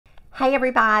Hey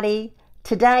everybody!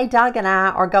 Today Doug and I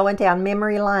are going down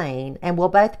memory lane and we'll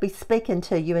both be speaking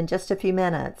to you in just a few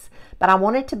minutes. But I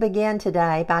wanted to begin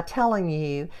today by telling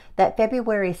you that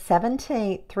February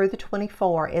 17th through the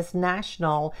 24th is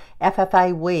National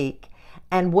FFA Week.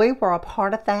 And we were a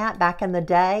part of that back in the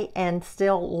day and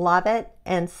still love it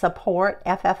and support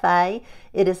FFA.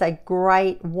 It is a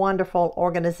great, wonderful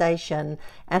organization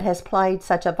and has played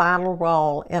such a vital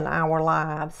role in our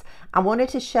lives. I wanted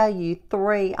to show you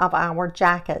 3 of our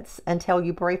jackets and tell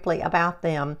you briefly about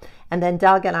them. And then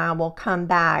Doug and I will come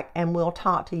back and we'll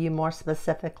talk to you more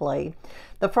specifically.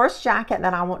 The first jacket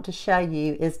that I want to show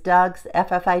you is Doug's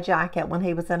FFA jacket when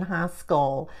he was in high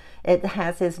school. It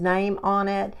has his name on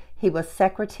it. He was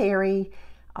secretary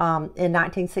in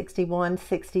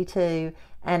 1961-62,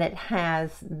 and it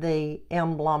has the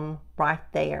emblem right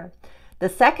there. The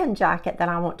second jacket that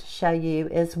I want to show you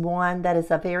is one that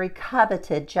is a very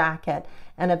coveted jacket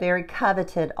and a very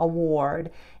coveted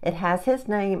award. It has his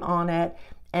name on it,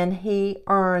 and he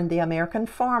earned the American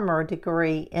Farmer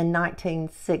degree in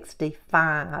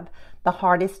 1965, the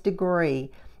hardest degree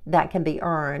that can be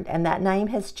earned. And that name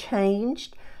has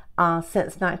changed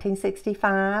since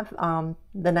 1965,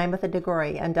 the name of the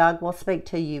degree, and Doug will speak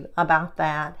to you about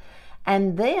that.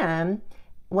 And then,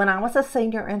 when I was a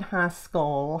senior in high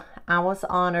school, I was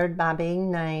honored by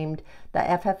being named the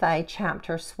FFA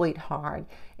Chapter Sweetheart.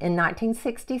 In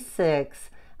 1966,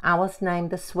 I was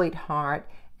named the Sweetheart,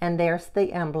 and there's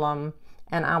the emblem,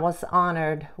 and I was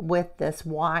honored with this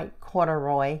white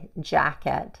corduroy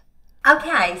jacket.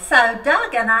 Okay, so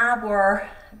Doug and I were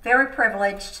very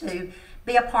privileged to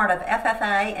be a part of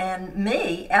FFA and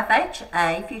me,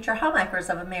 FHA, Future Homemakers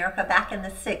of America, back in the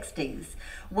 60s.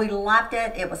 We loved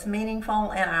it. It was meaningful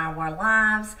in our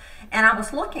lives. And I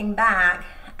was looking back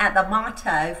at the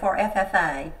motto for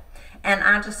FFA, and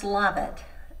I just love it.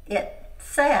 It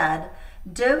said,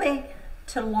 doing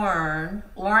to learn,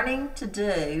 learning to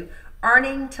do,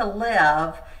 earning to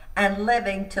live, and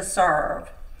living to serve.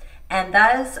 And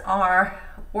those are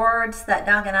words that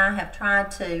Doug and I have tried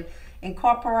to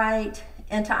incorporate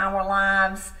into our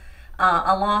lives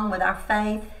along with our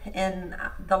faith in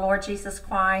the Lord Jesus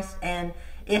Christ, and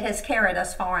it has carried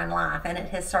us far in life and it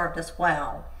has served us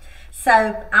well.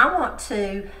 So I want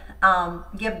to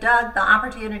give Doug the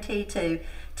opportunity to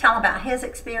tell about his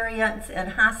experience in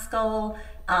high school,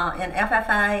 in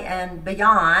FFA and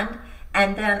beyond,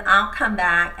 and then I'll come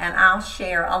back and I'll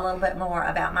share a little bit more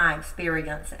about my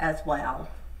experience as well.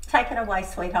 Take it away,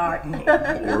 sweetheart.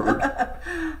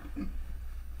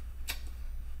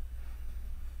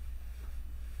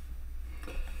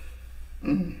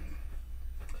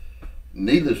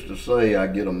 Needless to say, I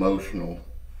get emotional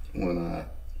when I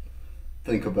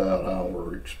think about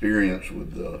our experience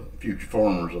with the Future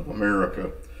Farmers of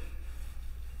America.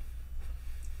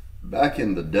 Back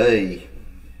in the day,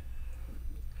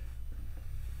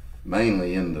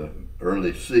 mainly in the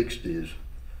early 60s,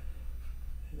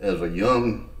 as a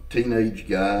young teenage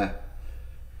guy,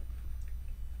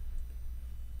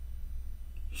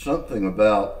 something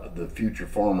about the Future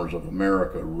Farmers of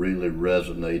America really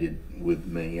resonated with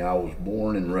me. I was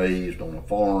born and raised on a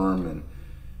farm and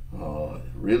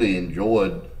really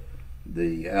enjoyed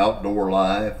the outdoor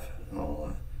life.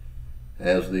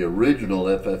 As the original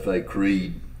FFA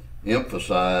creed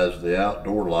emphasized, the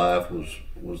outdoor life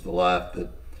was the life that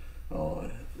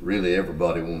really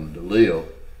everybody wanted to live.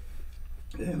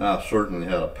 And I certainly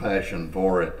had a passion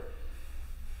for it.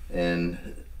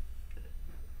 And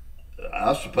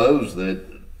I suppose that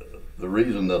the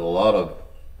reason that a lot of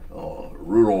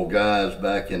rural guys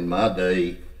back in my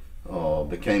day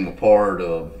became a part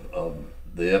of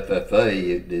the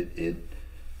FFA, it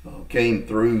came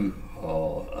through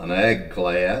an ag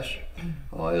class.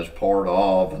 As part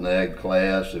of an ag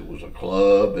class, it was a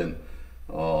club and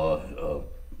a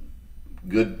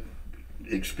good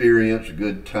experience, a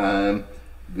good time,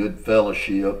 good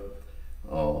fellowship.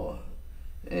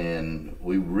 And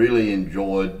we really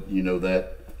enjoyed,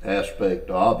 that aspect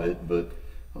of it. But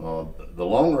the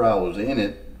longer I was in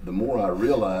it, the more I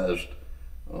realized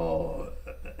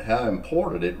how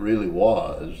important it really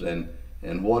was, and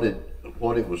what it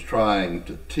was trying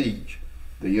to teach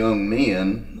the young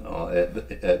men.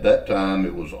 At that time,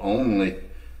 it was only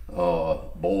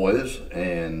boys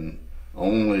and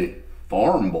only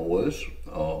farm boys.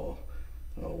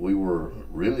 We were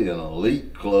really an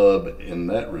elite club in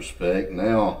that respect.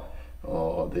 Now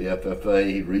the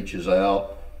FFA reaches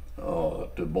out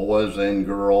to boys and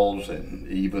girls, and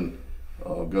even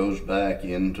goes back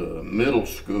into middle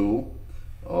school,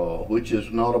 which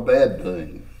is not a bad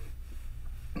thing.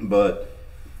 But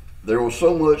there was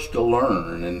so much to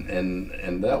learn,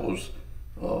 and that was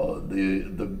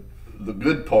the the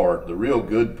good part, the real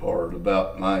good part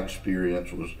about my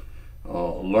experience was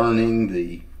learning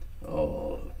the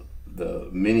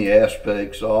many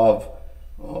aspects of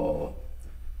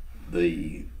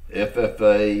the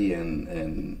FFA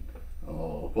and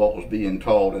what was being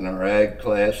taught in our ag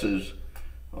classes.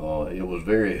 It was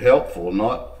very helpful,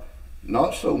 not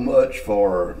so much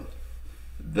for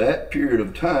that period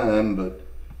of time, but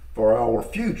for our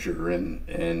future.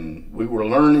 And we were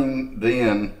learning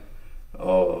then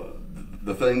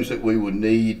the things that we would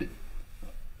need.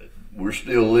 We're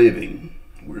still living.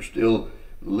 We're still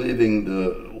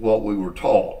living what we were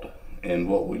taught and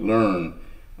what we learned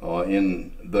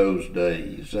in those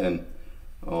days. And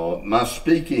my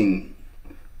speaking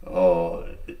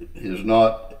is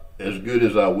not as good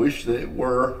as I wish that it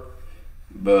were,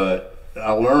 but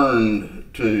I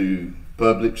learned to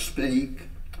public speak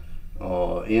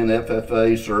in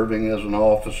FFA, serving as an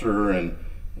officer and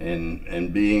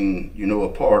being, a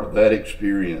part of that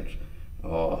experience.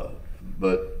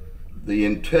 But the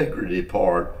integrity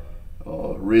part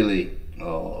really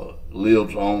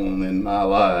lives on in my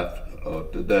life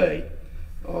today.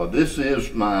 This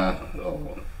is my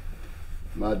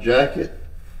jacket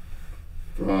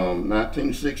from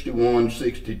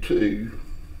 1961-62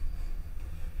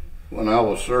 when I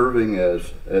was serving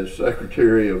as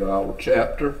secretary of our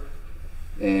chapter,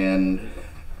 and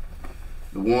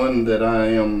the one that I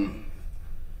am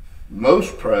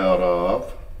most proud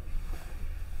of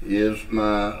is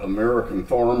my American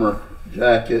Farmer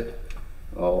jacket.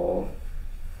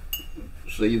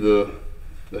 See the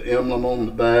emblem on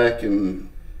the back in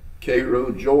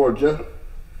Cairo, Georgia,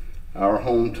 our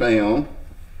hometown.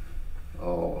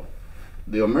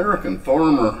 The American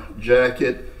Farmer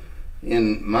jacket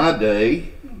in my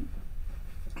day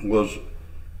was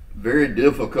very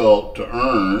difficult to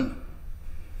earn.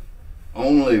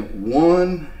 Only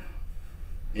 1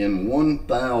 in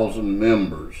 1,000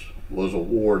 members was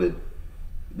awarded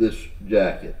this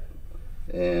jacket.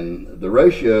 And the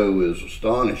ratio is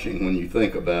astonishing when you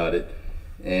think about it.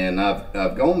 And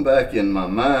I've gone back in my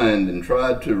mind and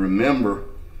tried to remember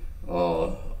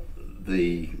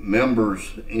the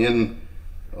members in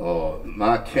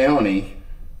my county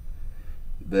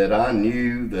that I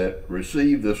knew that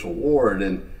received this award,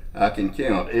 and I can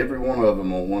count every one of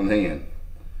them on one hand.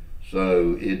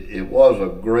 So it was a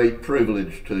great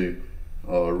privilege to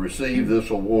receive this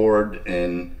award,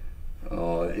 and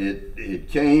it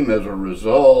came as a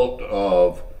result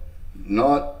of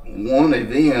not one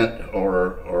event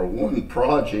or one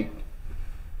project,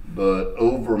 but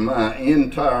over my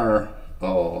entire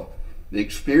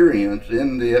experience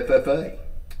in the FFA.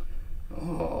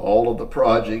 All of the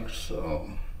projects,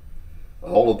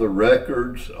 all of the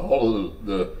records, all of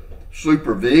the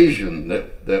supervision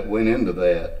that went into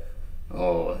that,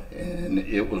 and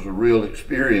it was a real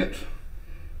experience.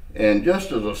 And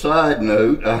just as a side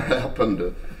note, I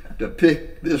happened to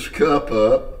pick this cup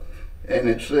up, and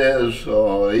it says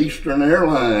Eastern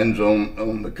Airlines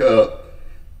on the cup.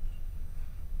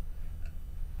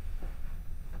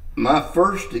 My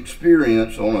first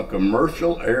experience on a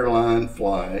commercial airline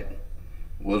flight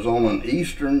was on an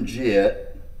Eastern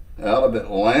jet out of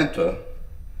Atlanta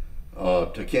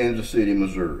to Kansas City,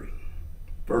 Missouri.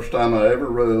 First time I ever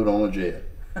rode on a jet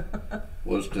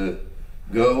was to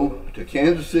go to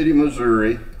Kansas City,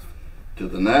 Missouri to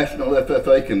the National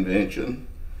FFA Convention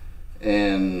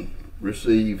and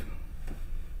receive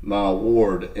my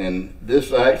award. And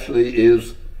this actually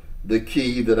is the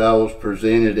key that I was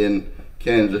presented in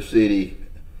Kansas City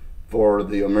for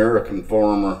the American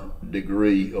Farmer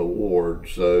Degree Award.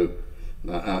 So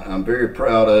I'm very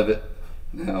proud of it.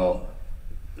 Now,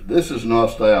 this is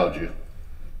nostalgia.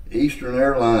 Eastern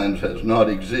Airlines has not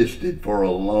existed for a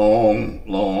long,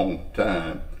 long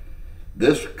time.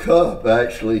 This cup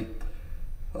actually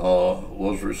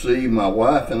was received. My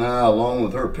wife and I, along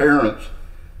with her parents,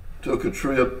 took a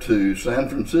trip to San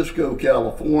Francisco,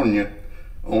 California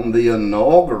on the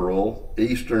inaugural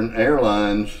Eastern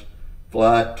Airlines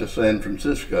flight to San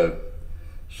Francisco.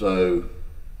 So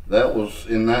that was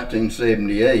in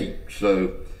 1978.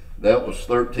 So that was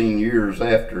 13 years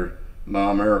after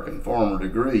my American Farmer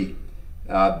degree.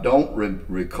 I don't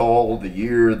recall the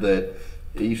year that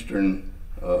Eastern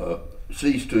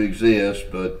ceased to exist,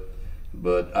 but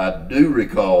I do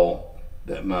recall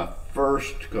that my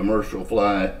first commercial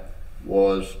flight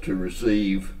was to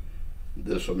receive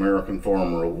this American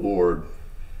Farmer Award.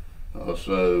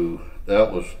 So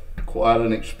that was quite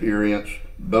an experience,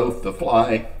 both the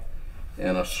flight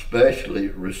and especially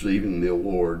receiving the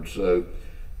award. So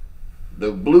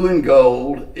the blue and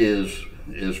gold is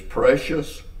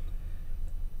precious.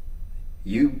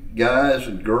 You guys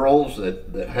and girls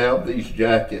that have these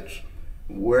jackets,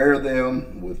 wear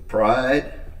them with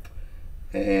pride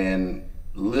and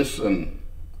listen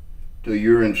to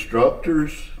your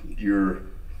instructors,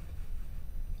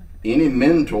 any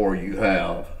mentor you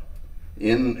have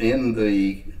in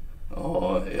the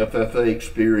FFA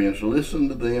experience. Listen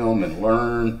to them and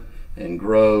learn and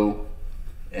grow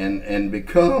and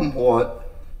become what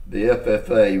the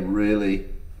FFA really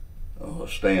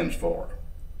stands for.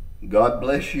 God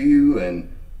bless you,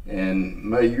 and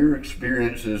may your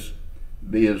experiences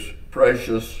be as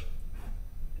precious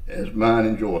as mine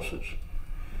and Joyce's.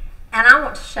 And I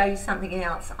want to show you something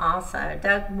else also.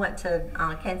 Doug went to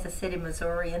Kansas City,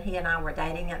 Missouri, and he and I were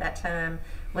dating at that time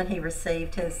when he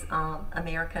received his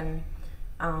American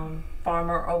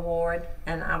Farmer Award,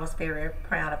 and I was very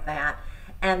proud of that.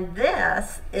 And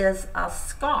this is a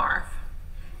scarf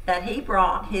that he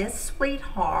brought his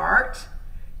sweetheart.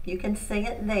 You can see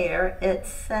it there. It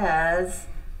says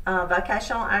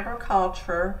Vocational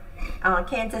Agriculture,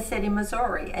 Kansas City,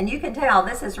 Missouri. And you can tell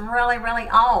this is really, really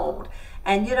old.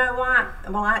 And you know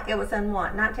what? Well, it was in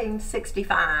what,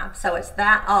 1965. So it's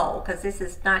that old, because this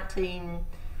is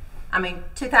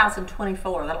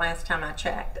 2024, the last time I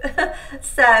checked.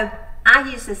 So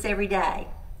I use this every day.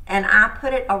 And I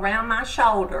put it around my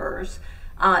shoulders.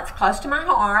 It's close to my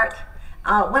heart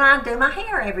when I do my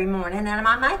hair every morning and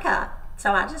my makeup.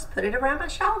 So I just put it around my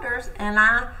shoulders, and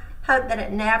I hope that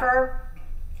it never,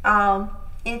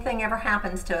 anything ever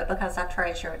happens to it, because I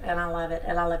treasure it and I love it,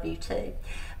 and I love you too.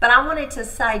 But I wanted to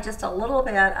say just a little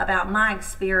bit about my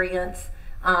experience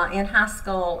in high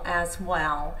school as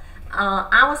well.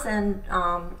 I was in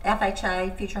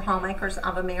FHA, Future Homemakers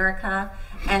of America,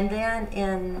 and then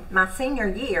in my senior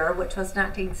year, which was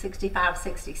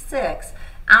 1965-66,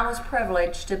 I was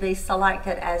privileged to be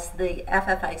selected as the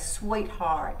FFA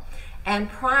Sweetheart.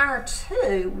 And prior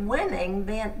to women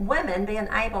being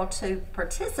able to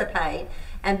participate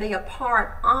and be a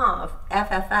part of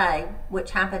FFA,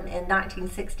 which happened in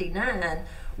 1969,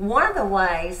 one of the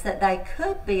ways that they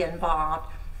could be involved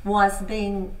was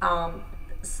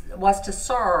to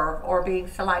serve or being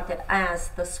selected as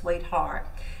the Sweetheart.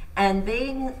 And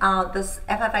being this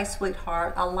FFA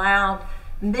Sweetheart allowed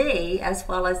me, as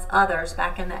well as others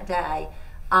back in that day,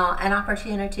 an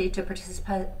opportunity to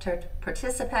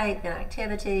participate in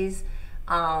activities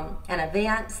and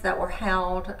events that were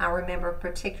held. I remember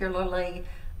particularly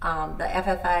the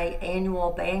FFA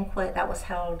annual banquet that was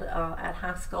held at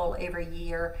high school every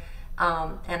year,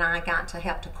 and I got to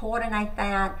help to coordinate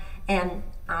that. And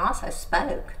I also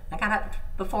spoke. I got up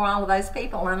before all of those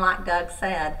people, and like Doug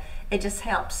said, it just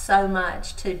helped so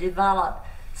much to develop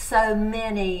so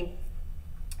many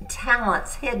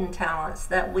talents, hidden talents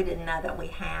that we didn't know that we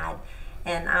had,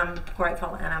 and I'm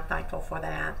grateful and I'm thankful for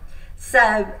that.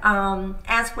 So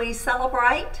as we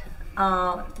celebrate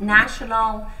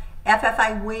National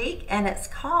FFA Week, and it's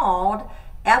called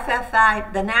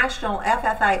FFA, the National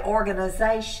FFA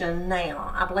Organization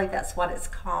now, I believe that's what it's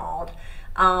called.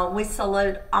 We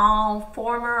salute all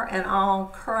former and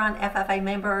all current FFA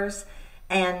members,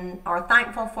 and are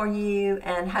thankful for you,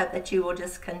 and hope that you will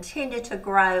just continue to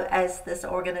grow as this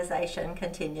organization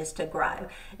continues to grow.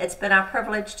 It's been our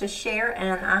privilege to share,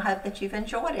 and I hope that you've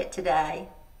enjoyed it today.